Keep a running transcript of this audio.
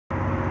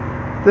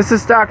This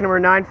is stock number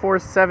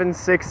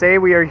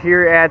 9476A. We are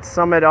here at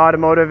Summit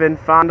Automotive in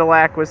Fond du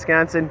Lac,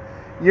 Wisconsin.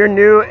 Your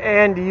new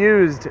and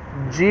used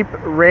Jeep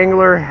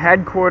Wrangler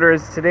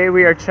headquarters. Today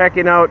we are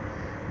checking out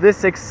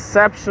this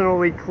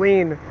exceptionally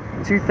clean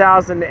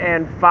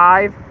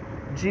 2005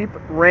 Jeep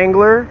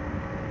Wrangler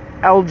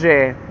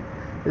LJ.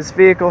 This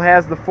vehicle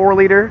has the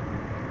 4-liter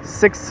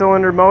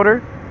 6-cylinder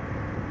motor.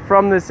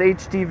 From this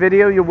HD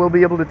video, you will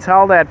be able to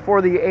tell that for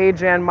the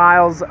age and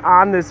miles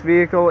on this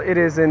vehicle, it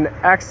is in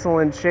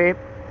excellent shape.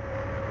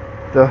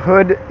 The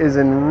hood is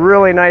in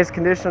really nice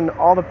condition.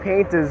 All the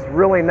paint is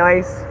really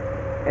nice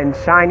and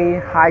shiny,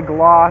 high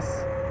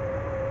gloss.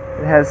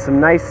 It has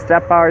some nice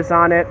step bars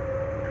on it.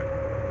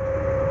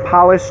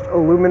 Polished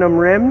aluminum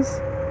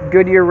rims.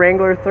 Goodyear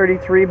Wrangler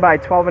 33 by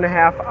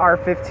 12.5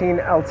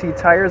 R15 LT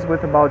tires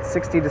with about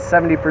 60 to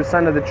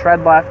 70% of the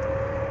tread left.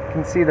 You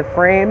can see the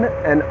frame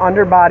and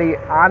underbody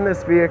on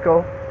this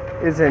vehicle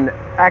is in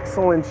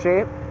excellent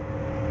shape.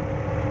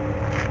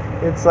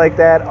 It's like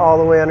that all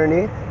the way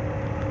underneath.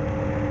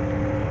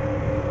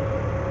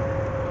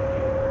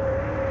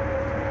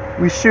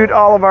 We shoot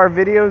all of our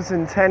videos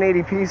in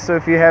 1080p, so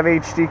if you have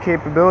HD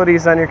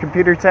capabilities on your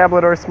computer,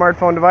 tablet, or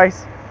smartphone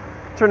device,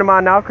 turn them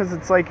on now because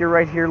it's like you're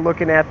right here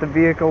looking at the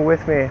vehicle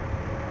with me.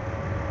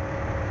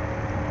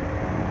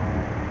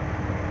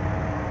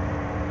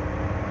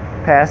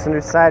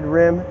 Passenger side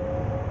rim,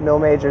 no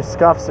major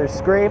scuffs or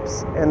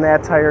scrapes, and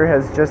that tire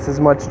has just as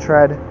much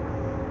tread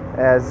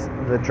as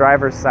the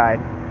driver's side.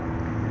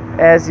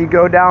 As you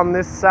go down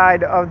this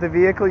side of the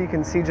vehicle, you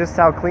can see just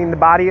how clean the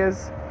body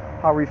is,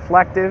 how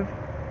reflective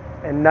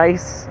and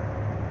nice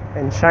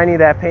and shiny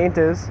that paint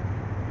is.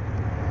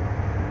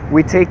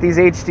 We take these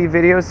HD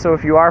videos, so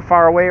if you are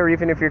far away or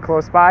even if you're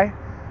close by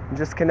and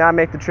just cannot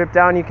make the trip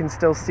down, you can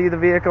still see the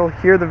vehicle,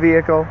 hear the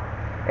vehicle,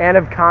 and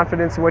have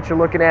confidence in what you're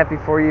looking at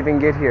before you even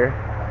get here.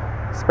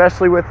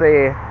 Especially with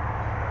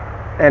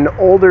an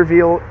older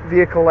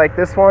vehicle like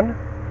this one,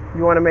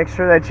 you want to make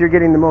sure that you're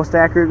getting the most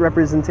accurate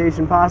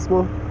representation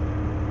possible.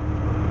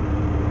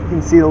 You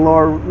can see the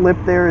lower lip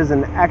there is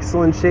in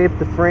excellent shape.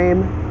 The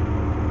frame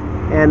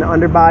and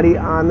underbody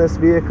on this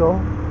vehicle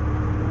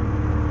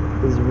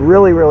is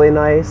really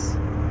nice.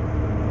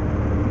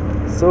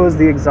 So is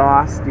the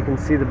exhaust. You can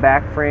see the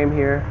back frame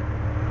here.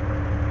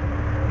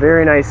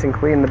 Very nice and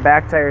clean. The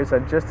back tires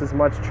have just as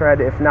much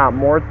tread, if not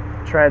more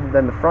tread,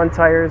 than the front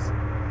tires.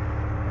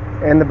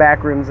 And the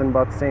back rim's in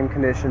about the same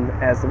condition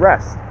as the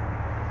rest.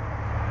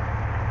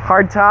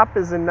 Hard top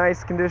is in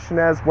nice condition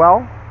as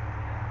well.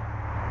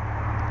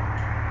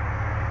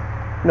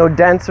 No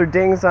dents or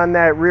dings on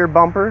that rear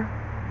bumper.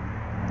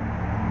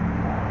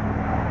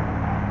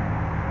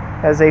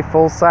 Has a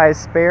full-size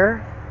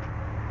spare.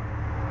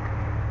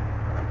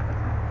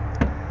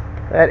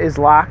 That is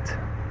locked,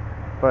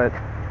 but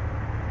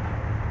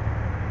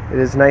it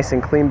is nice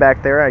and clean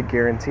back there, I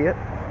guarantee it.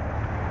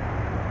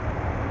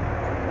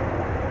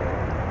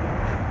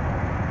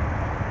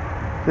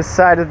 This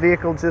side of the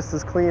vehicle just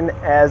as clean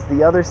as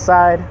the other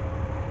side.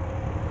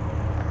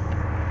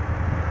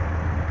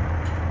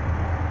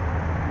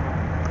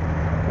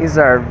 These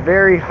are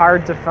very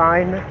hard to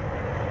find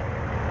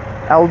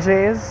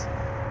LJs,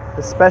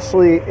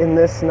 especially in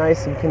this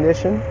nice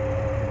condition.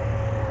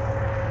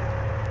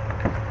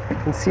 You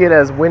can see it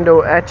has window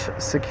etch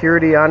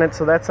security on it,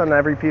 so that's on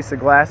every piece of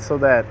glass, so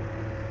that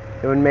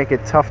it would make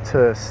it tough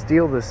to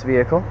steal this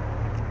vehicle.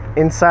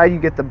 Inside you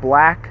get the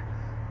black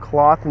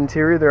cloth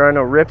interior. There are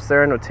no rips,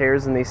 there are no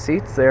tears in these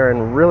seats. They are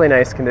in really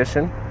nice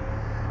condition.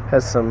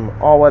 Has some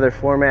all-weather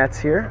floor mats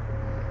here.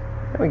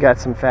 And we got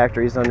some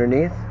factories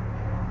underneath.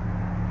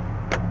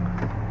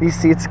 These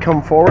seats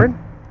come forward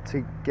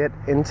to get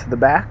into the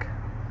back.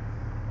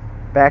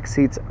 Back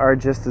seats are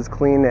just as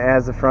clean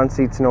as the front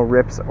seats, no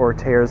rips or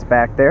tears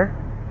back there.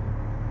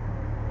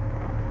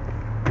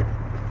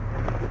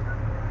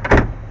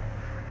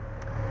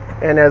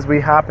 And as we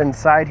hop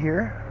inside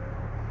here,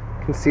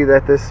 you can see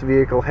that this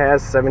vehicle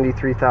has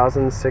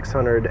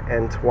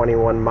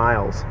 73,621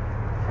 miles.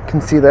 You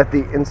can see that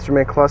the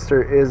instrument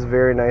cluster is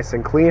very nice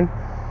and clean.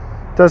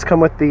 It does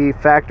come with the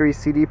factory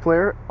CD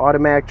player,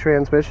 automatic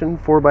transmission,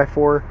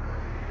 4x4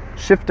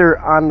 shifter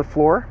on the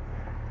floor.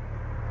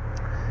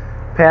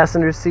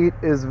 Passenger seat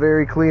is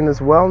very clean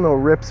as well, no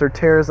rips or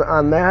tears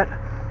on that.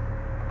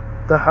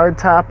 The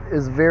hardtop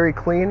is very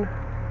clean.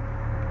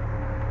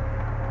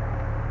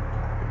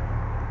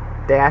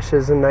 Dash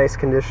is in nice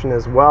condition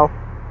as well.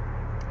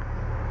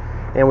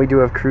 And we do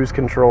have cruise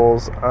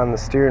controls on the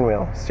steering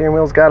wheel. Steering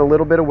wheel's got a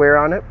little bit of wear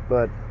on it,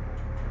 but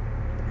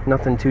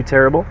nothing too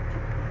terrible.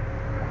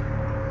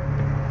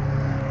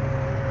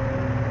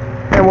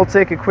 And we'll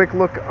take a quick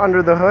look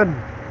under the hood.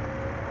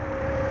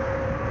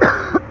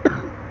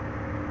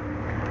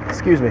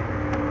 Excuse me.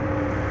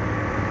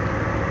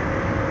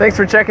 Thanks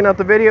for checking out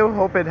the video.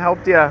 Hope it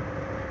helped you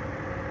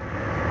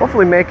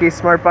hopefully make a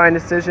smart buying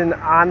decision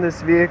on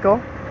this vehicle.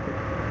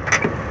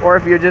 Or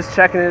if you're just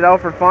checking it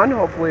out for fun,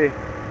 hopefully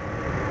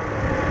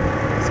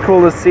it's cool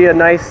to see a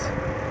nice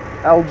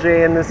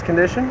LJ in this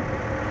condition.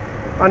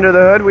 Under the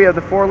hood we have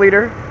the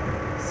 4-liter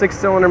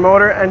 6-cylinder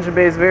motor. Engine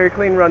bay is very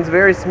clean, runs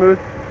very smooth.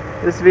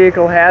 This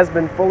vehicle has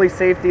been fully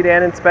safetied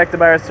and inspected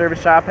by our service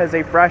shop, has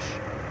a fresh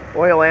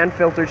oil and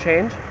filter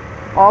change.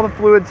 All the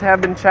fluids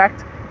have been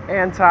checked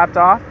and topped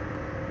off,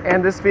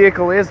 and this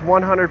vehicle is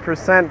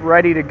 100%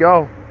 ready to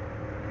go.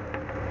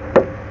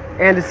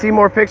 And to see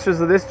more pictures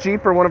of this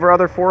Jeep or one of our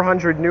other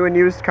 400 new and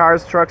used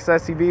cars, trucks,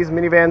 SUVs,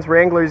 minivans,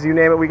 Wranglers, you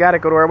name it, we got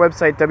it. Go to our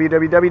website,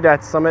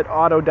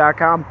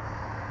 www.summitauto.com.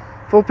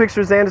 Full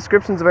pictures and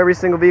descriptions of every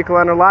single vehicle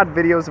on our lot,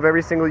 videos of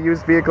every single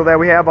used vehicle that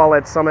we have, all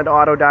at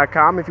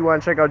summitauto.com. If you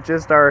want to check out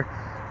just our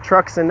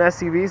trucks and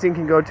SUVs, you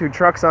can go to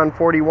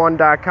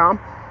truckson41.com.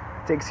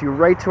 It takes you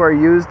right to our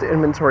used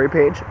inventory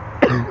page.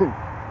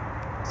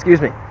 Excuse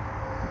me.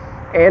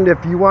 And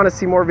if you want to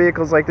see more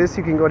vehicles like this,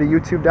 you can go to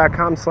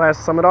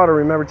youtube.com/summitauto.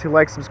 Remember to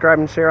like, subscribe,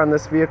 and share on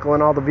this vehicle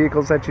and all the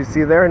vehicles that you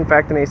see there. In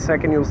fact, in a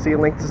second, you'll see a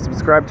link to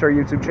subscribe to our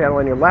YouTube channel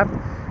on your left,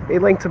 a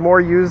link to more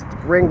used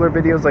Wrangler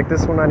videos like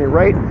this one on your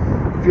right.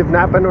 If you have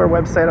not been to our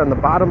website, on the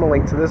bottom, a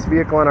link to this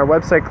vehicle on our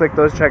website. Click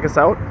those, check us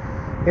out.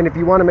 And if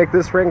you want to make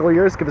this Wrangler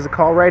yours, give us a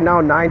call right now,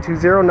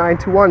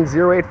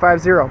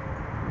 920-921-0850.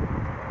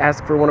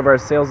 Ask for one of our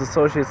sales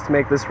associates to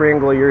make this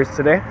Wrangler yours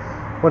today.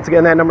 Once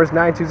again, that number is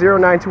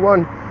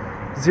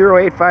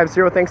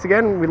 920-921-0850. Thanks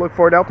again. We look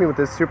forward to helping you with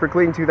this super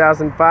clean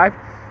 2005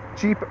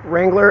 Jeep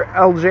Wrangler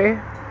LJ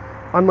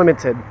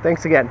Unlimited.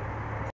 Thanks again.